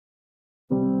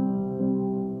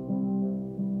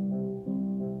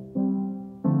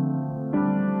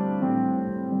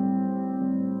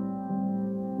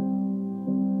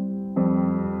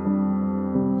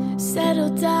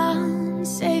down,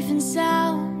 safe and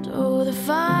sound. Oh, the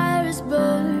fire is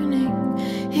burning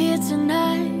here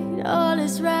tonight. All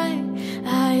is right.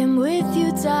 I am with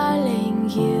you, darling,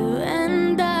 you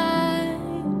and I.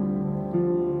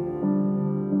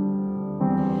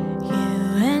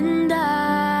 You and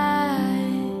I.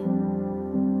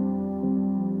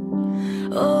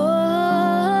 Oh,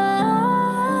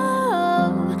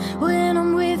 when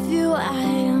I'm with you, I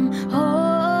am home.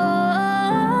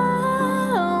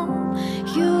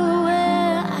 You are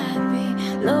where I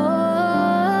belong.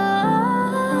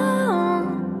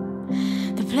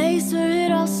 The place where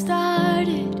it all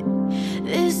started.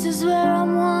 This is where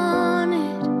I'm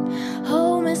wanted.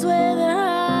 Home is where the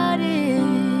heart is.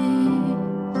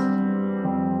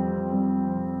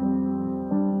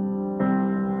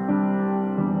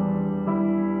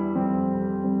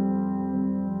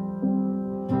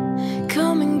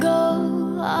 Come and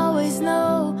go, always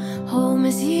know home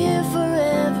is here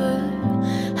forever.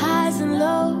 Highs and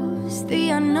lows, the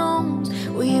unknowns,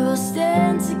 we will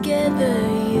stand together,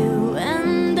 you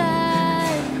and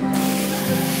I.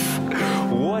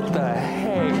 What the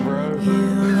heck, bro?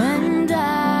 You and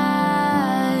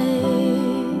I.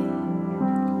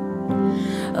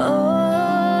 Oh,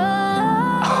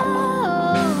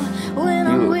 when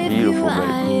I'm with you,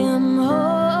 I am home.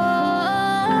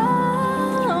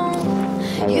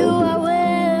 You are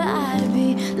where I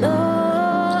belong.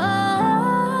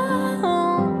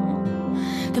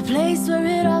 The place where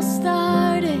it all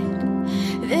started.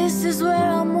 This is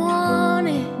where I'm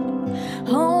wanted.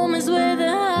 Home is where the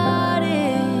heart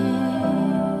is.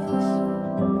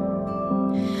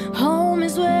 Home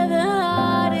is where the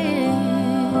heart is.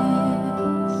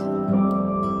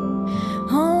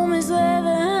 Home is where the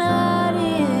heart is.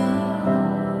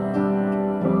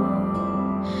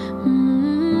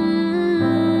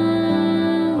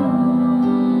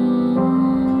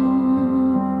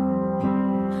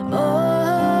 Oh,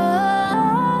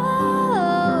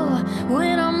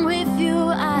 when I'm with you,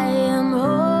 I am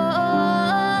home.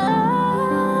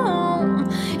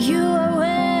 You are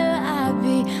where I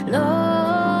belong.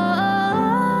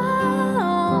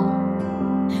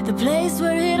 The place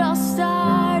where it all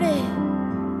started.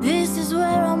 This is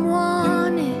where I'm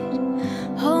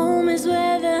wanted. Home is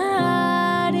where the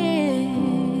heart is.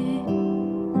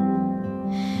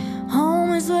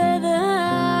 Home is where the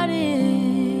heart is.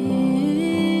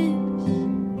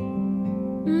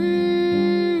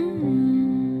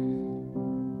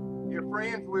 Dear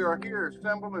friends, we are here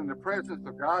assembled in the presence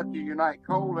of God to unite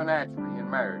Cole and Ashley in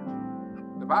marriage.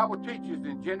 The Bible teaches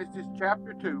in Genesis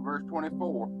chapter 2, verse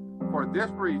 24, for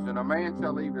this reason a man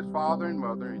shall leave his father and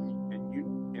mother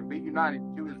and be united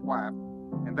to his wife,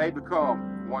 and they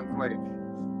become one flesh.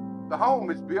 The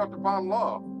home is built upon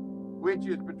love, which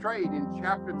is portrayed in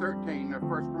chapter 13 of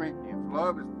 1 Corinthians.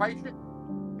 Love is patient,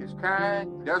 is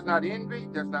kind, does not envy,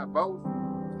 does not boast,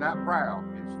 is not proud,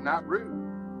 is not rude,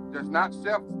 is not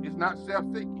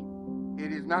self-seeking,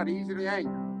 it is not easily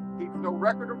angered, keeps no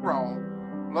record of wrong.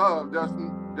 Love does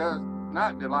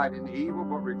not delight in evil,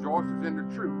 but rejoices in the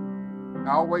truth.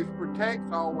 Always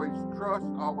protects, always trusts,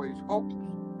 always hopes,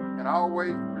 and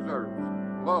always preserves.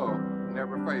 Love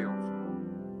never fails.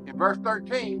 In verse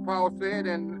 13, Paul said,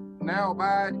 and now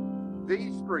abide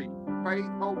these three, faith,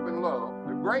 hope, and love.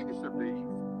 The greatest of these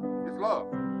is love.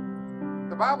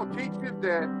 The Bible teaches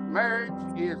that marriage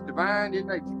is divine in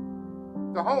nature.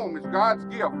 The home is God's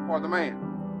gift for the man.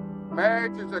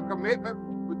 Marriage is a commitment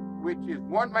which is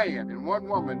one man and one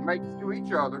woman makes to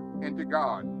each other and to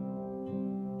God.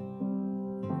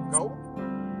 Cole,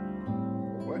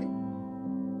 buddy,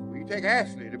 will you take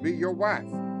Ashley to be your wife?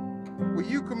 Will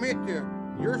you commit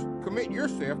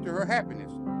yourself to her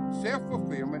happiness,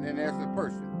 self-fulfillment, and as a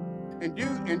person? And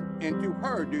to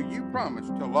her do you promise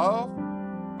to love,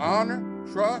 honor,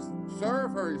 trust,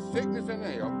 serve her in sickness and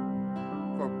health,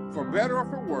 for better or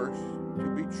for worse, to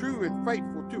be true and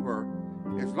faithful to her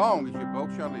as long as you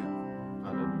both shall live?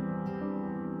 I do.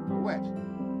 Go Ashley.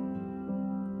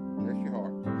 Bless your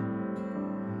heart.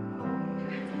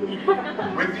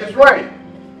 With this ring,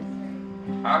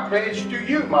 I pledge to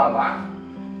you my life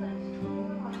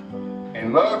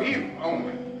and love you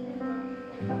only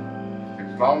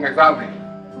as long as I live.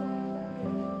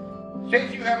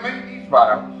 Since you have made these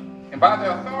vows, and by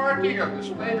the authority of the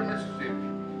state of Mississippi,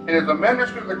 and as a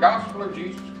minister of the gospel of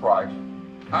Jesus Christ,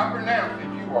 I pronounce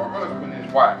that you are husband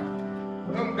and wife,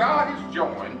 whom God has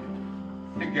joined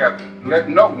together. Let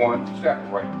no one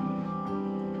separate.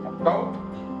 Cole,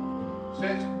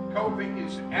 since COVID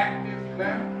is active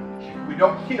now, we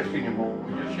don't kiss anymore,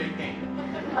 we just shake hands.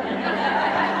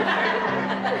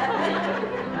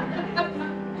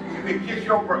 You can kiss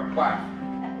your wife.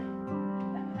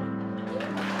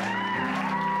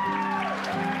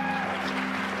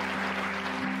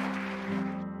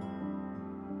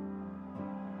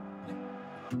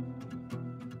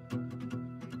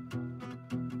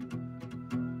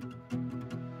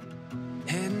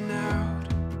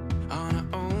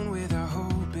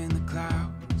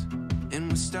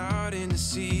 we're starting to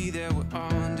see that we're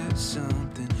onto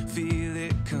something. Feel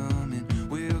it coming,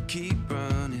 we'll keep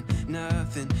running,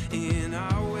 nothing in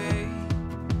our way,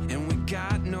 and we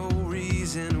got no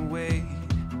reason to wait.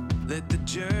 Let the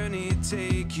journey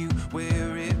take you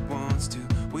where it wants to.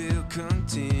 We'll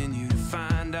continue to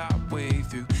find our way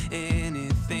through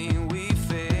anything we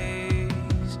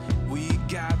face. We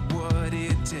got what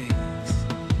it takes.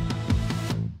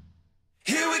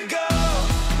 Here we go.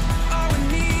 All we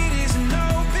need is an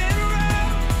open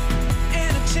road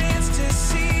and a chance to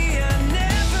see a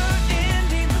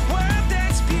never-ending world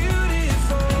that's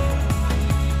beautiful.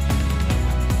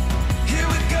 Here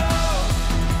we go,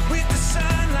 with the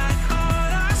sunlight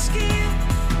on our skin.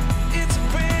 It's a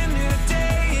brand new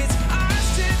day, it's ours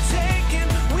to take, and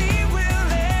we will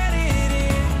let it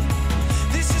in.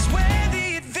 This is where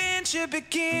the adventure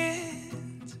begins.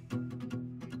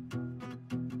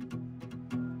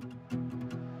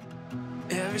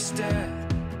 Every step,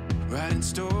 writing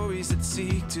stories that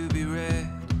seek to be read,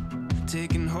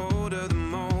 taking hold of the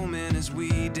moment as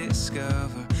we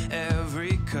discover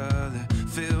every color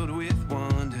filled with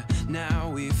wonder. Now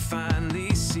we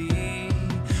finally see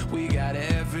we got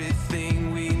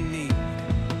everything we need.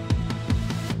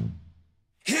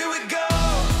 Here we go.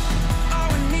 All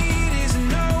we need is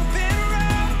an open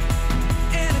road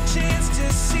and a chance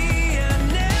to see a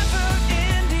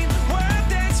never-ending world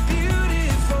that's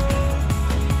beautiful.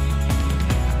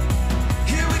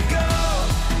 Here we go,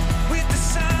 with the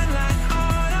sunlight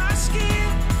on our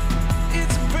skin.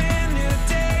 It's a brand new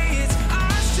day, it's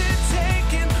ours to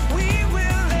take, and we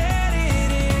will let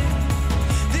it in.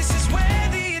 This is where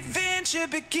the adventure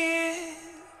begins.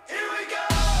 Here we go.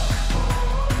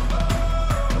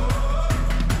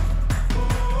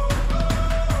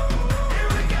 Here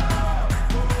we go.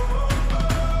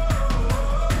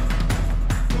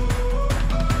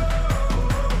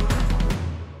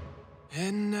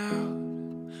 Heading out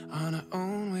on our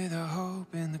own with our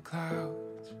hope in the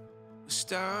clouds. We're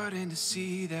starting to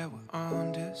see that we're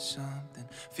onto something.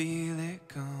 Feel it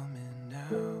coming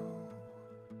now.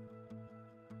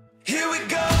 Here we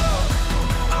go.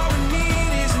 All we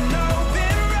need is an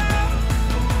open road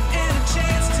and a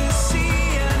chance to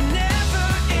see a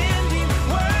never-ending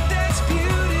world that's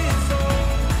beautiful.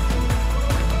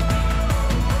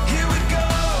 Here we go,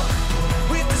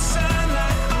 with the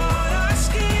sunlight on our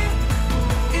skin.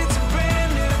 It's a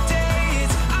brand new day,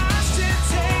 it's ours to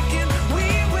take, and we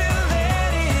will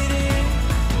let it in.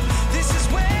 This is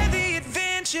where the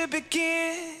adventure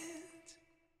begins.